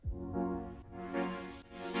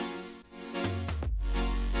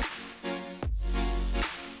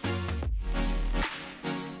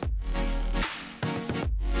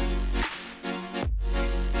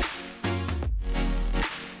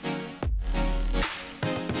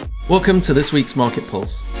Welcome to this week's Market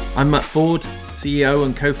Pulse. I'm Matt Ford, CEO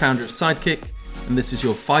and co-founder of Sidekick, and this is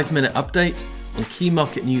your 5-minute update on key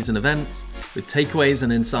market news and events with takeaways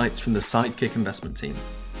and insights from the Sidekick investment team.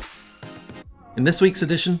 In this week's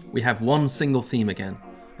edition, we have one single theme again,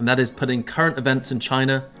 and that is putting current events in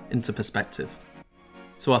China into perspective.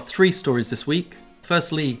 So our 3 stories this week: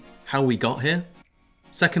 firstly, how we got here;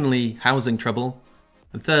 secondly, housing trouble;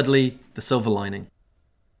 and thirdly, the silver lining.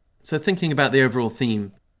 So thinking about the overall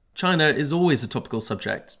theme, China is always a topical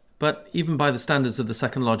subject, but even by the standards of the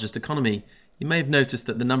second largest economy, you may have noticed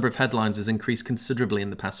that the number of headlines has increased considerably in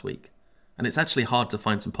the past week, and it's actually hard to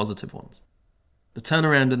find some positive ones. The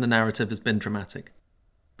turnaround in the narrative has been dramatic.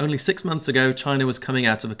 Only 6 months ago, China was coming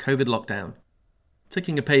out of a COVID lockdown.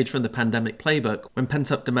 Taking a page from the pandemic playbook, when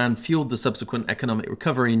pent-up demand fueled the subsequent economic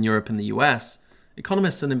recovery in Europe and the US,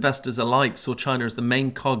 economists and investors alike saw China as the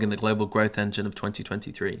main cog in the global growth engine of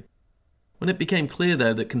 2023. When it became clear,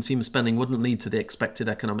 though, that consumer spending wouldn't lead to the expected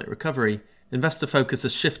economic recovery, investor focus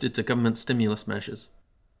has shifted to government stimulus measures.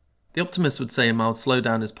 The optimists would say a mild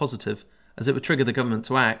slowdown is positive, as it would trigger the government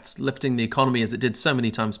to act, lifting the economy as it did so many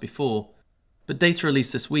times before. But data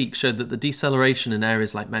released this week showed that the deceleration in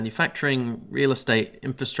areas like manufacturing, real estate,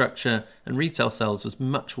 infrastructure, and retail sales was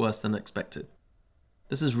much worse than expected.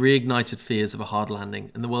 This has reignited fears of a hard landing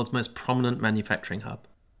in the world's most prominent manufacturing hub.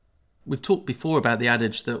 We've talked before about the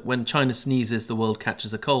adage that when China sneezes, the world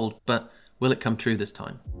catches a cold, but will it come true this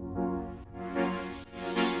time?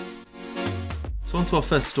 So on to our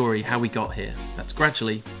first story, how we got here. That's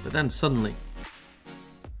gradually, but then suddenly.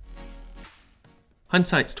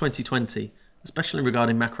 Hindsight's 2020, especially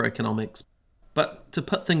regarding macroeconomics. But to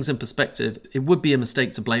put things in perspective, it would be a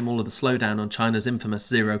mistake to blame all of the slowdown on China's infamous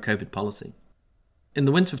zero-COVID policy. In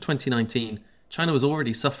the winter of 2019, China was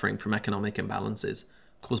already suffering from economic imbalances,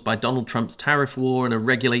 caused by Donald Trump's tariff war and a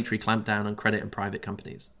regulatory clampdown on credit and private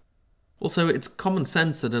companies. Also, it's common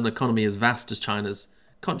sense that an economy as vast as China's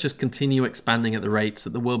can't just continue expanding at the rates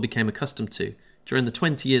that the world became accustomed to during the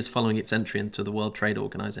 20 years following its entry into the World Trade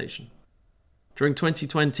Organization. During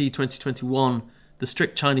 2020-2021, the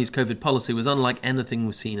strict Chinese COVID policy was unlike anything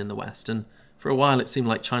we've seen in the West, and for a while it seemed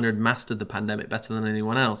like China had mastered the pandemic better than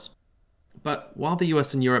anyone else. But while the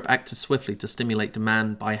US and Europe acted swiftly to stimulate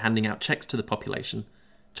demand by handing out checks to the population,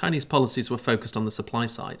 Chinese policies were focused on the supply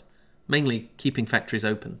side, mainly keeping factories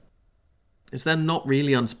open. It's then not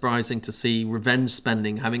really unsurprising to see revenge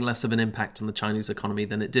spending having less of an impact on the Chinese economy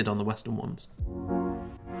than it did on the Western ones.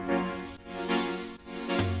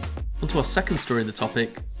 On to our second story of the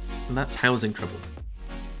topic, and that's housing trouble.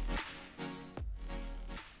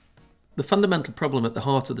 The fundamental problem at the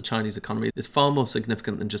heart of the Chinese economy is far more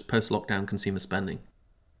significant than just post-lockdown consumer spending.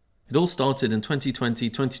 It all started in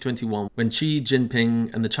 2020-2021 when Xi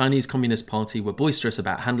Jinping and the Chinese Communist Party were boisterous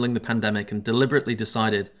about handling the pandemic and deliberately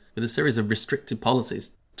decided, with a series of restrictive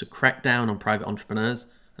policies, to crack down on private entrepreneurs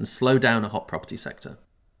and slow down a hot property sector.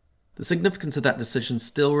 The significance of that decision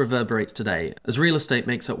still reverberates today, as real estate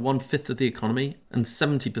makes up 1/5 of the economy and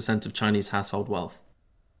 70% of Chinese household wealth.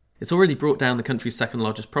 It's already brought down the country's second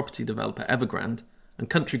largest property developer, Evergrande, and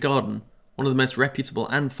Country Garden, one of the most reputable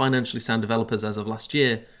and financially sound developers as of last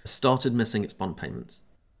year, has started missing its bond payments.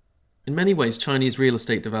 In many ways, Chinese real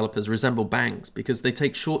estate developers resemble banks because they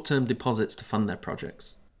take short-term deposits to fund their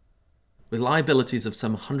projects. With liabilities of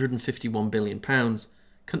some £151 billion,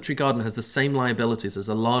 Country Garden has the same liabilities as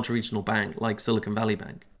a large regional bank like Silicon Valley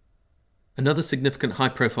Bank. Another significant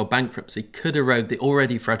high-profile bankruptcy could erode the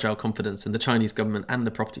already fragile confidence in the Chinese government and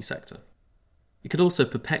the property sector. It could also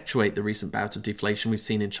perpetuate the recent bout of deflation we've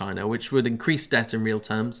seen in China, which would increase debt in real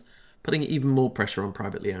terms, putting even more pressure on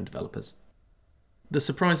privately owned developers. The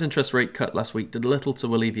surprise interest rate cut last week did little to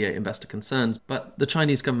alleviate investor concerns, but the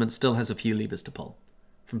Chinese government still has a few levers to pull.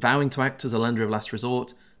 From vowing to act as a lender of last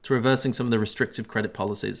resort to reversing some of the restrictive credit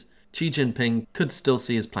policies, Xi Jinping could still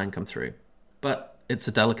see his plan come through. But it's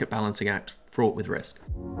a delicate balancing act, fraught with risk.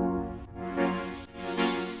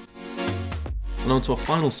 And on to our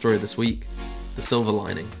final story this week, the silver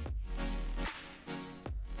lining.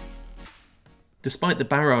 Despite the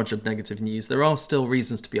barrage of negative news, there are still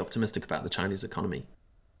reasons to be optimistic about the Chinese economy.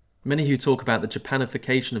 Many who talk about the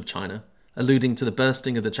Japanification of China, alluding to the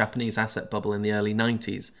bursting of the Japanese asset bubble in the early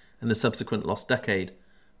 90s and the subsequent lost decade,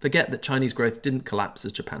 forget that Chinese growth didn't collapse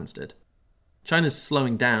as Japan's did. China's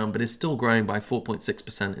slowing down, but is still growing by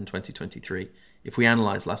 4.6% in 2023, if we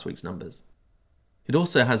analyse last week's numbers. It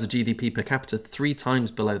also has a GDP per capita 3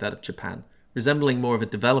 times below that of Japan, resembling more of a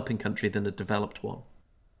developing country than a developed one.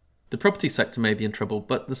 The property sector may be in trouble,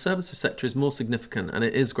 but the services sector is more significant and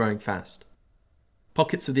it is growing fast.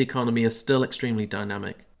 Pockets of the economy are still extremely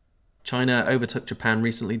dynamic. China overtook Japan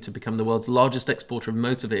recently to become the world's largest exporter of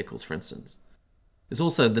motor vehicles, for instance. It's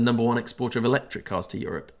also the number one exporter of electric cars to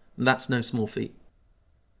Europe, and that's no small feat.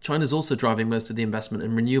 China's also driving most of the investment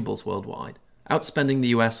in renewables worldwide, outspending the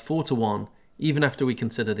US 4-1, even after we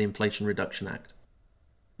consider the Inflation Reduction Act.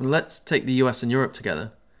 And let's take the US and Europe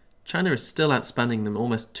together. China is still outspending them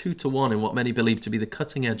almost 2-1 in what many believe to be the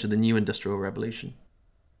cutting edge of the new industrial revolution.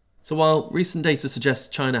 So while recent data suggests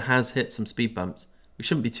China has hit some speed bumps, we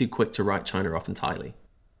shouldn't be too quick to write China off entirely.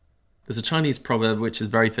 There's a Chinese proverb which is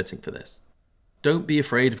very fitting for this. Don't be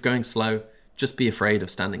afraid of going slow, just be afraid of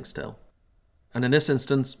standing still. And in this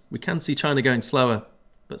instance, we can see China going slower,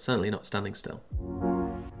 but certainly not standing still.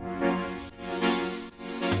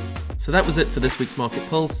 So that was it for this week's Market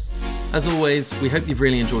Pulse. As always, we hope you've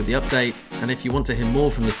really enjoyed the update, and if you want to hear more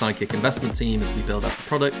from the Sidekick investment team as we build up the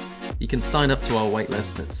product, you can sign up to our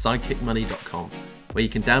waitlist at sidekickmoney.com, where you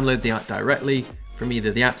can download the app directly from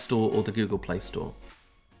either the App Store or the Google Play Store.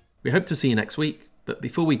 We hope to see you next week, but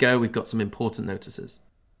before we go, we've got some important notices.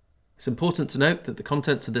 It's important to note that the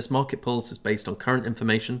contents of this Market Pulse is based on current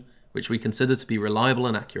information, which we consider to be reliable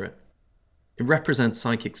and accurate. It represents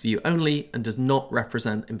Sidekick's view only and does not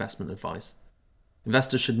represent investment advice.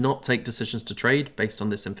 Investors should not take decisions to trade based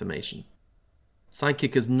on this information.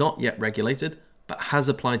 Sidekick is not yet regulated, but has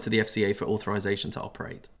applied to the FCA for authorisation to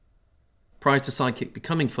operate. Prior to Sidekick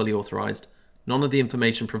becoming fully authorised, none of the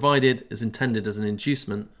information provided is intended as an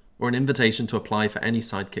inducement or an invitation to apply for any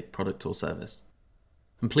Sidekick product or service.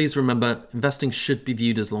 And please remember, investing should be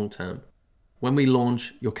viewed as long-term. When we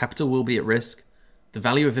launch, your capital will be at risk, the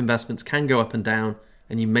value of investments can go up and down,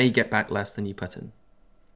 and you may get back less than you put in.